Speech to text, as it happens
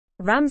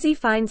Ramsay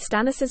finds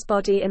Stannis's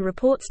body and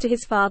reports to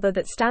his father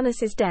that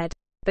Stannis is dead,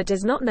 but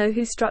does not know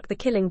who struck the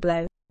killing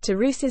blow, to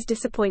Roos's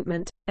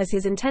disappointment, as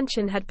his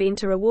intention had been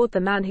to reward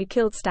the man who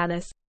killed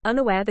Stannis,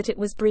 unaware that it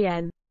was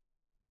Brienne.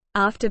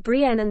 After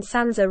Brienne and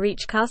Sansa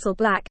reach Castle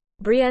Black,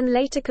 Brienne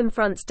later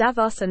confronts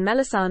Davos and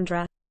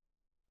Melisandre.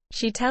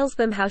 She tells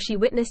them how she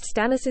witnessed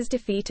Stannis's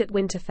defeat at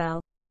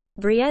Winterfell.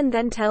 Brienne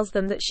then tells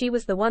them that she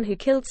was the one who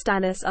killed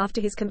Stannis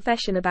after his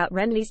confession about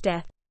Renly's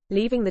death,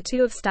 leaving the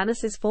two of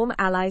Stannis's former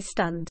allies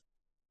stunned.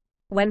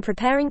 When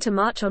preparing to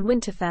march on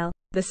Winterfell,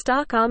 the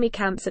Stark army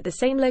camps at the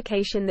same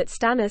location that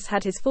Stannis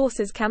had his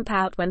forces camp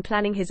out when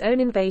planning his own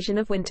invasion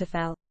of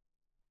Winterfell.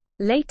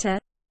 Later,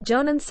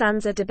 Jon and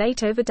Sansa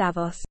debate over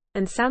Davos,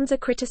 and Sansa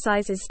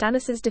criticizes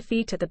Stannis's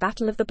defeat at the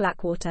Battle of the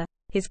Blackwater,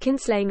 his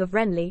kinslaying of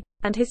Renly,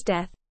 and his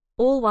death,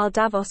 all while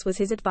Davos was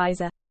his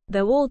advisor.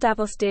 Though all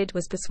Davos did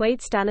was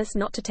persuade Stannis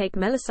not to take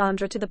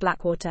Melisandre to the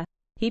Blackwater,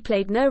 he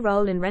played no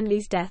role in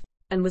Renly's death,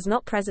 and was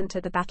not present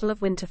at the Battle of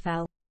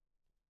Winterfell.